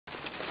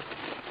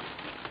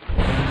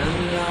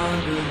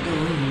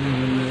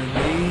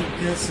الذي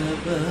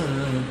كسب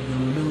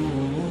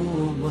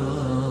الذنوب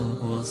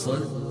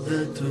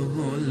وصدته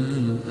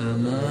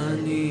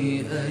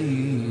الأماني أن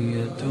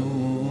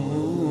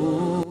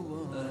يتوب.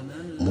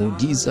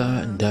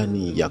 Muujiza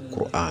ndani ya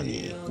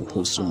Qur'ani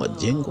kuhusu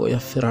majengo ya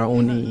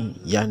Firauni,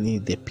 yani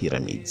the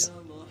pyramids.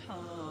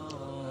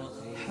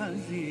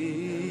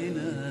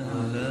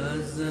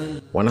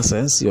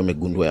 Wanasayansi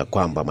wamegundua ya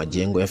kwamba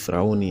majengo ya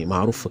Firauni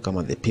maarufu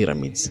kama the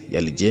pyramids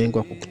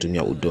yalijengwa kwa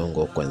kutumia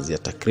udongo kuanzia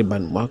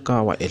takriban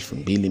mwaka wa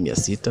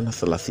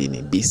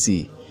 2630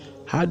 BC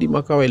hadi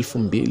mwaka wa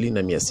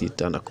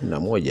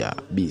 2611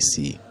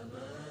 BC.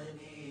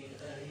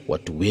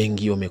 Watu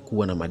wengi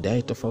wamekuwa na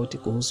madai tofauti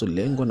kuhusu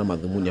lengo na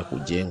madhumuni ya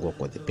kujengwa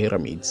kwa the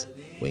pyramids.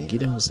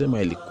 Wengine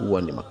husema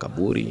ilikuwa ni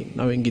makaburi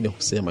na wengine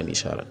husema ni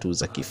ishara tu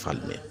za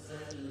kifalme.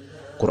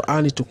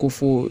 Qur'ani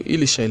tukufu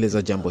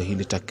ilishaeleza jambo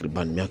hili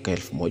takriban miaka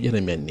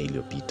 1400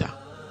 iliyopita.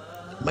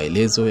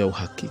 Maelezo ya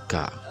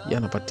uhakika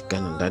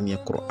yanapatikana ndani ya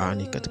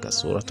Qur'ani katika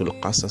suratul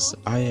Qasas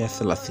aya ya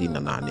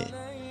 38.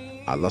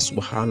 Allah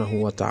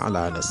subhanahu wa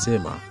ta'ala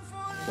anasema: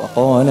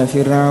 وقال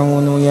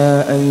فرعون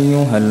يا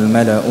أيها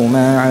الملأ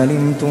ما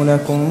علمت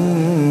لكم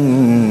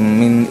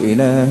من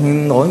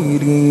إله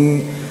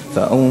غيري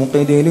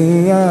فأوقد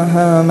لي يا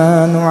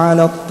هامان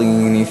على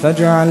الطين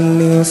فاجعل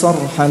لي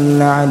صرحا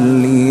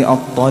لعلي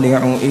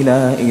أطلع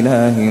إلى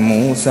إله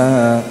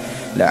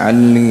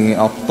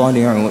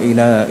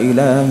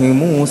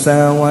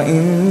موسى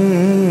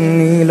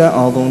وإني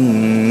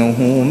لأظنه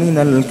من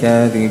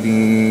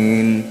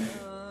الكاذبين.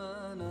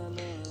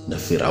 Na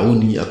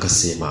Firauni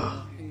akasema: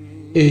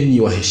 enyi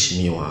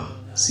waheshimiwa,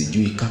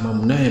 sijui kama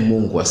mnaye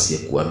Mungu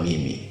asiyekuwa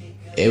mimi.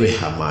 Ewe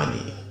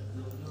Hamani,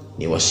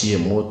 niwashie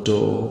moto,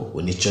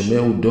 unichomee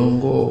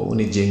udongo,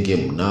 unijenge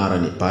mnara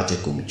nipate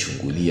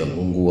kumchungulia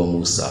Mungu wa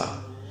Musa,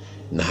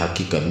 na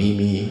hakika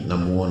mimi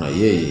namuona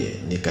yeye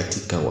ni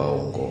katika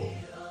waongo.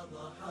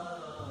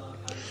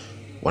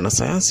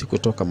 Wanasayansi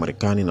kutoka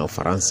Marekani na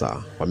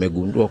Ufaransa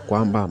wamegundua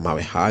kwamba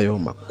mawe hayo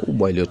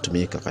makubwa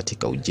yaliyotumika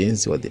katika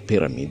ujenzi wa the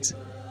pyramids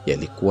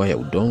yalikuwa ya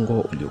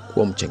udongo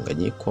uliokuwa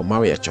mchanganyiko wa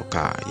mawe ya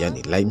chokaa,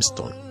 yani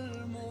limestone,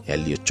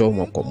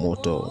 yaliyochomwa kwa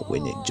moto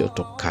wenye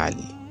joto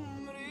kali.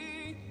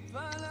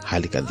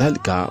 Hali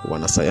kadhalika,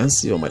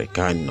 wanasayansi wa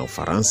Marekani na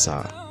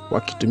Ufaransa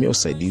wakitumia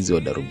usaidizi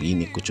wa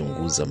darubini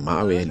kuchunguza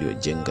mawe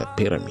yaliyojenga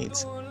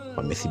pyramids,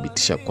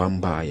 wamethibitisha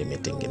kwamba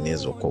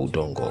yametengenezwa kwa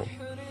udongo.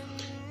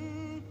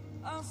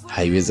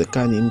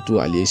 Haiwezekani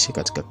mtu aliyeishi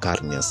katika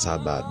karne ya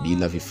 7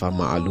 bila vifaa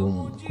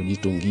maalum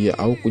kujitungia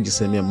au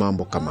kujisemea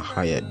mambo kama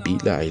haya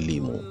bila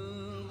elimu.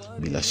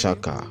 Bila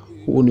shaka,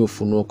 huu ni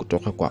ufunuo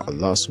kutoka kwa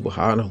Allah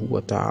subhanahu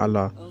wa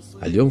ta'ala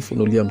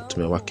aliyomfunulia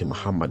mtume wake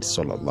Muhammad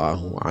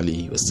sallallahu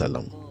alaihi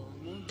wasallam.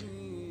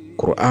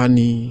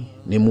 Qur'ani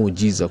ni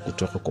muujiza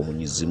kutoka kwa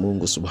Mwenyezi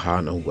Mungu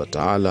subhanahu wa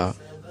ta'ala,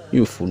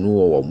 ni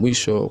ufunuo wa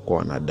mwisho kwa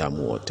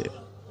wanadamu wote.